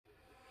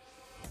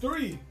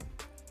3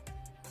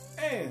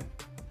 and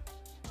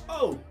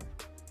oh.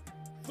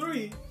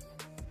 3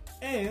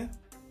 and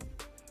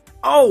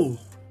oh.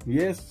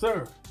 Yes,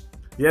 sir.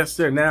 Yes,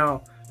 sir.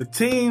 Now, the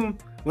team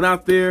went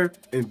out there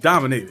and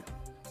dominated.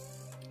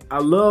 I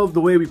love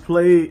the way we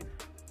played.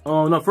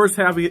 The first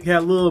half, we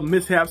had little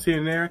mishaps here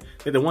and there.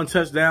 Had the one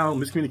touchdown,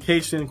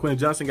 miscommunication. Quentin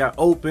Johnson got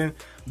open,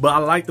 but I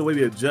like the way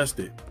we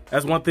adjusted.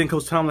 That's one thing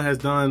Coach Tomlin has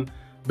done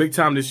big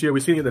time this year.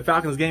 We've seen it in the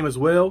Falcons game as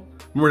well.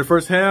 Remember the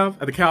first half,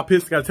 at the Cal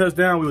Pitts got a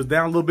touchdown. We was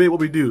down a little bit.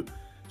 What we do?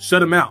 Shut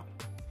them out.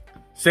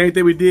 Same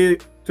thing we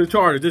did to the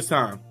Chargers this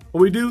time.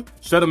 What we do?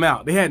 Shut them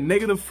out. They had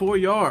 -4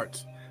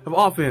 yards of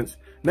offense.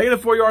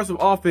 -4 yards of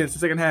offense in the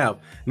second half.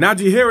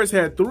 Najee Harris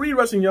had 3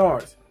 rushing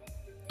yards.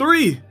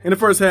 3 in the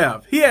first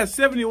half. He had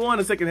 71 in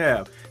the second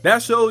half.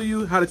 That shows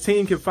you how the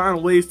team can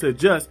find ways to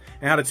adjust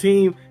and how the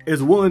team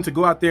is willing to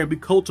go out there and be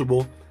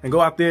coachable and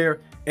go out there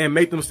and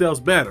make themselves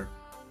better.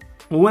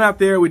 We went out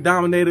there, we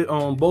dominated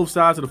on both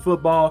sides of the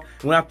football,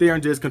 went out there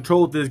and just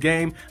controlled this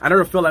game. I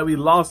never felt like we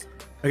lost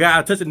a guy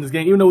a touchdown in this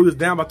game, even though we was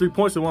down by 3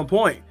 points at one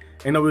point.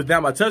 And we was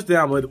down by a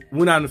touchdown, but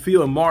went out in the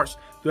field and marched.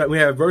 We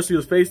had adversity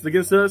was faced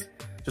against us.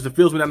 Just the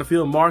fields went down the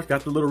field, marched,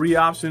 got the little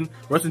re-option,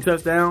 rushing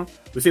touchdown.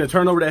 We seen a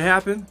turnover that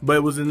happened, but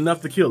it was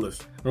enough to kill us.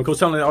 When Coach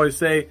Tomlin always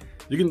say,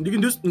 you can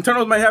do,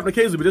 turnovers might happen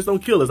occasionally, but just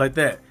don't kill us like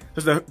that.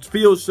 Just the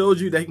field shows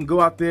you that he can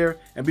go out there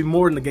and be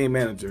more than the game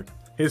manager.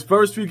 His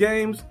first few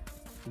games,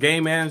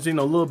 game managing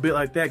a little bit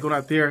like that, going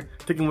out there,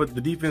 taking what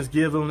the defense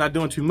gives him, not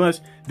doing too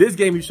much. This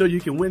game, he showed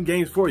you can win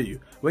games for you.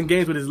 Win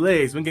games with his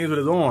legs, win games with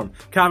his arm.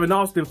 Calvin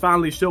Austin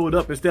finally showed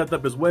up and stepped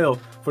up as well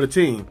for the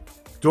team.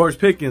 George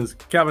Pickens,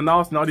 Calvin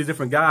Austin, all these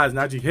different guys,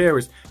 Najee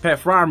Harris, Pat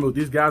Fryermuth,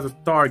 these guys will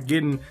start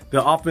getting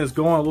the offense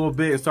going a little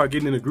bit and start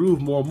getting in the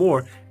groove more and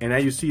more. And now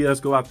you see us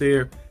go out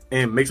there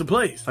and make some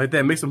plays like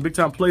that, make some big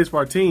time plays for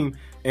our team.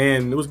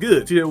 And it was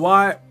good. TJ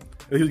Watt,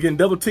 he was getting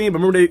double teamed.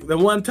 But remember, the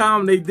one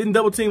time they didn't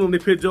double team when they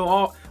put Joe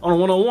off on a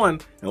one-on-one.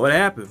 And what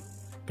happened?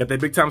 Got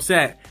that big time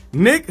sack.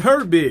 Nick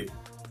Herbig,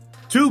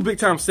 2 big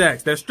time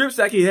sacks. That strip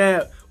sack he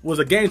had was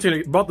a game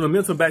changer. It brought the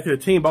momentum back to the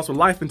team, brought some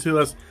life into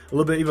us a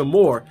little bit even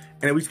more.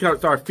 And we just kind of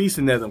started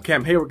feasting at them.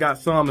 Cam Hayward got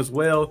some as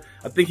well.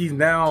 I think he's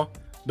now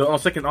the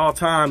second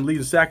all-time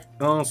leading sack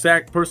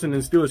person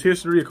in Steelers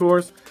history, of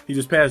course. He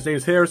just passed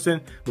James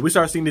Harrison. But we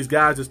start seeing these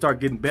guys just start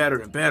getting better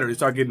and better. They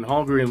start getting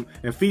hungry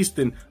and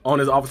feasting on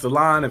his offensive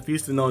line and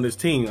feasting on his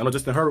team. I know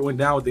Justin Herbert went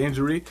down with the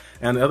injury,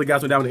 and the other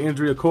guys went down with the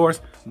injury, of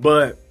course.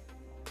 But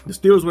the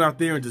Steelers went out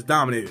there and just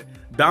dominated.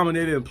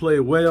 Dominated and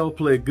played well,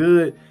 played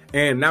good.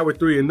 And now we're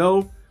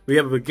 3-0. We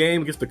have a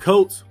game against the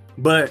Colts,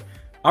 but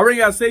I already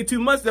got to say too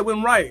much that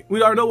went right.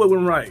 We already know what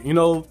went right. You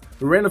know,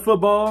 we ran the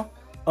football,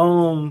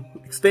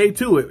 stayed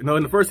to it. You know,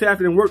 in the first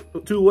half it didn't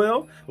work too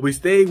well, but we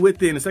stayed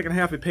with it. In the second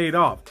half it paid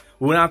off.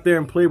 We went out there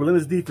and played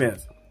relentless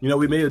defense. You know,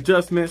 we made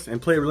adjustments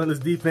and played relentless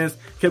defense,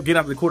 kept getting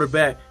after the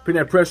quarterback, putting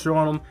that pressure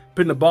on him,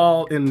 putting the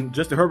ball in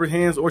Justin Herbert's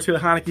hands or Taylor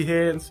Heinicke's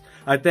hands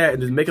like that,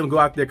 and just making them go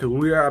out there because when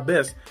we are our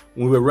best,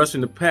 when we're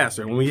rushing the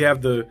passer, when we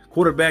have the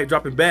quarterback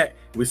dropping back,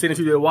 we're sending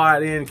to the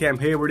wide in, Cam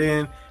Hayward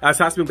in. Alex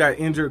Highsmith got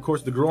injured, of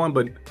course, the groin,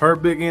 but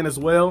Herbig in as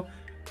well.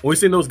 When we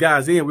send those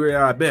guys in, we were at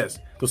our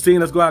best. So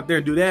seeing us go out there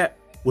and do that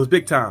was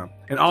big time.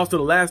 And also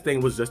the last thing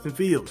was Justin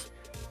Fields.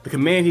 The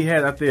command he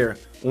had out there.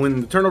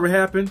 When the turnover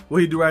happened, what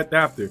did he do right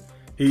after?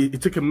 He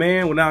took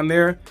command, went out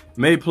there,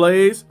 made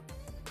plays.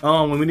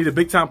 When we need a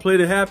big-time play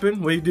to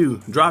happen, what did he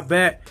do? Drop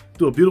back,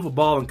 threw a beautiful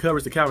ball in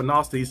coverage to Calvin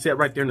Austin. He sat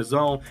right there in the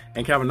zone,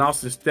 and Calvin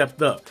Austin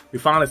stepped up. We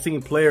finally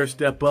seen players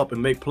step up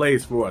and make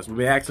plays for us. We've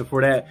been asking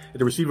for that at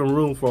the receiving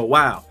room for a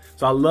while.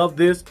 So I love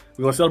this.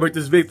 We're going to celebrate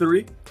this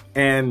victory.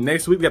 And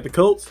next week we got the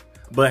Colts.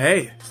 But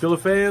hey, still a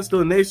fan, still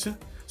a nation,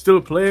 still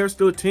a player,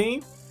 still a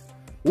team.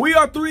 We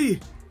are 3-0.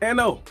 And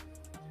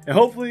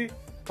hopefully,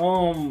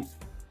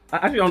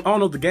 actually, I don't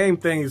know if the game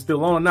thing is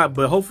still on or not,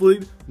 but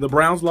hopefully the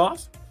Browns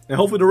lost, and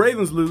hopefully the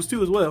Ravens lose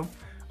too as well,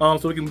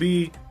 so it can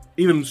be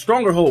even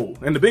stronger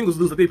hold. And the Bengals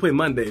lose if they play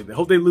Monday. I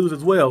hope they lose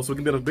as well, so it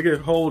can be a bigger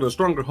hold, a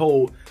stronger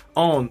hold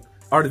on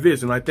our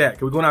division like that.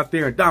 Because we're going out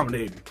there and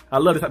dominating. I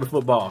love this type of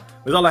football.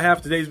 That's all I have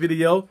for today's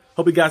video.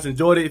 Hope you guys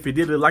enjoyed it. If you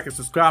did, like and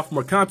subscribe for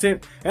more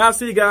content. And I'll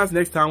see you guys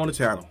next time on the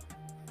channel.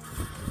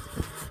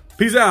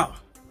 Peace out.